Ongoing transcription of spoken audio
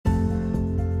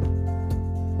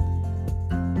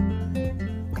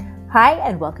Hi,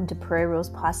 and welcome to Prairie Rose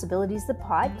Possibilities, the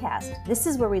podcast. This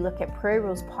is where we look at Prairie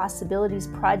Rose Possibilities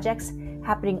projects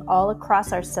happening all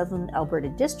across our Southern Alberta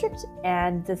district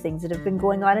and the things that have been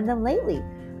going on in them lately.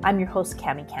 I'm your host,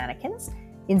 Cami Cannikins.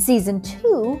 In Season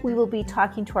 2, we will be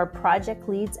talking to our project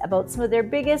leads about some of their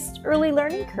biggest early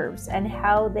learning curves and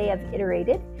how they have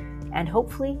iterated, and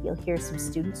hopefully you'll hear some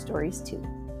student stories too.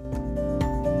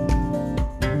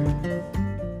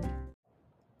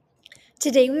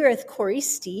 Today we are with Corey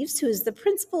Steeves, who is the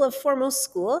principal of Foremost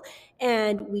School,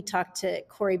 and we talked to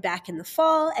Corey back in the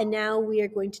fall, and now we are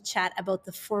going to chat about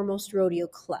the Foremost Rodeo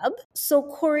Club. So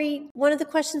Corey, one of the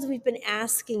questions we've been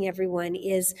asking everyone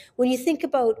is, when you think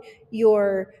about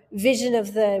your vision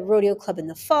of the Rodeo Club in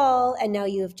the fall, and now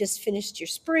you have just finished your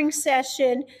spring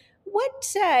session, what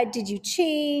did you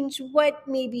change? What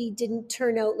maybe didn't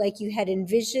turn out like you had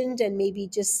envisioned, and maybe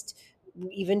just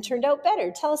even turned out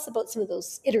better? Tell us about some of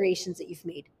those iterations that you've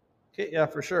made. Okay, yeah,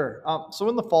 for sure. So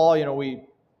in the fall, we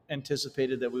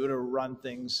anticipated that we would have run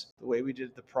things the way we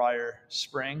did the prior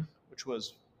spring, which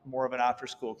was more of an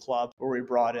after-school club where we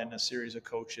brought in a series of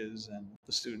coaches and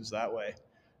the students that way.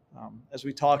 As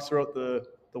we talked throughout the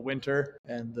winter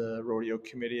and the rodeo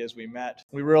committee as we met,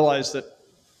 we realized that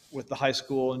with the high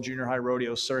school and junior high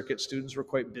rodeo circuit, students were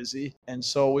quite busy. And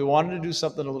so we wanted to do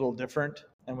something a little different.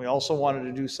 And we also wanted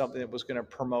to do something that was going to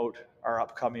promote our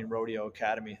upcoming rodeo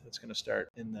academy that's going to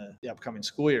start in the upcoming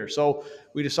school year. So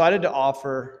we decided to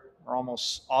offer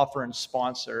and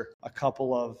sponsor a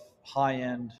couple of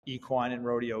high-end equine and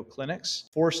rodeo clinics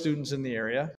for students in the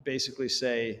area. Basically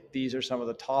say, these are some of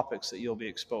the topics that you'll be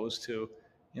exposed to,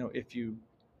 if you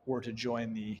were to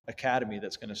join the academy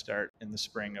that's going to start in the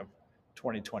spring of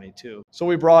 2022. So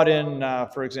we brought in,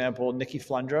 for example, Nikki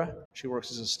Flundra. She works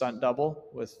as a stunt double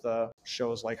with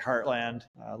shows like Heartland,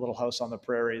 Little House on the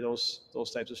Prairie,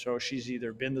 those types of shows. She's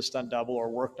either been the stunt double or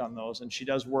worked on those, and she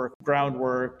does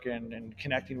groundwork and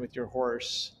connecting with your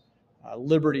horse,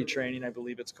 Liberty training, I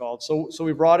believe it's called. So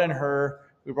we brought in her.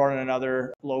 We brought in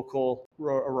another local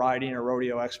riding or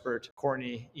rodeo expert,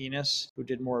 Courtney Enos, who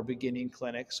did more beginning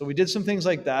clinics. So we did some things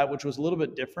like that, which was a little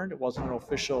bit different. It wasn't an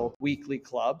official weekly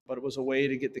club, but it was a way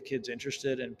to get the kids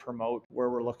interested and promote where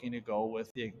we're looking to go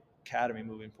with the academy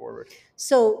moving forward.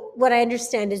 So what I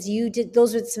understand is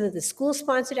those were some of the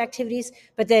school-sponsored activities,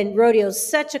 but then rodeo is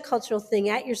such a cultural thing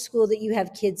at your school that you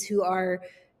have kids who are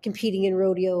competing in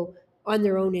rodeo on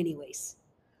their own anyways.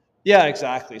 Yeah,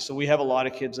 exactly. So we have a lot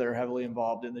of kids that are heavily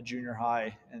involved in the junior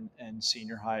high and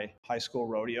senior high school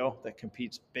rodeo that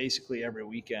competes basically every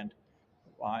weekend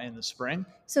in the spring.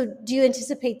 So do you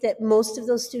anticipate that most of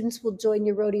those students will join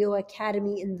your rodeo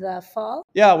academy in the fall?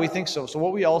 Yeah, we think so. So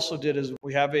what we also did is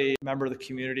we have a member of the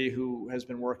community who has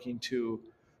been working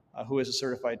who is a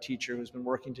certified teacher, who's been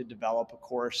working to develop a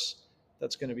course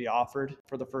that's going to be offered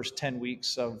for the first 10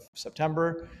 weeks of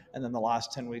September and then the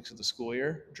last 10 weeks of the school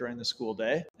year during the school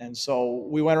day. And so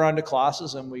we went around to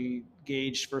classes and we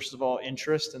gauged, first of all,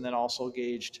 interest, and then also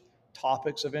gauged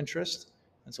topics of interest.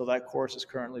 And so that course is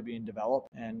currently being developed.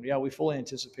 And yeah, we fully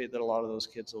anticipate that a lot of those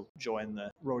kids will join the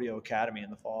Rodeo Academy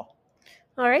in the fall.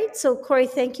 All right. So Corey,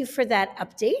 thank you for that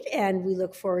update. And we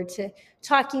look forward to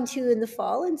talking to you in the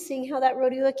fall and seeing how that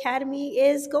Rodeo Academy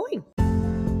is going.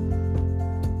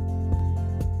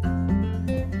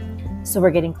 So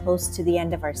we're getting close to the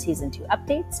end of our Season 2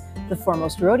 updates. The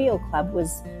Foremost Rodeo Club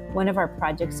was one of our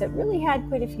projects that really had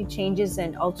quite a few changes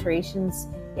and alterations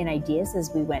in ideas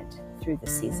as we went through the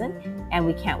season. And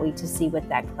we can't wait to see what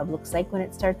that club looks like when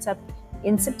it starts up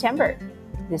in September.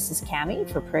 This is Cami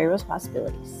for Prairie Rose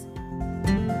Possibilities.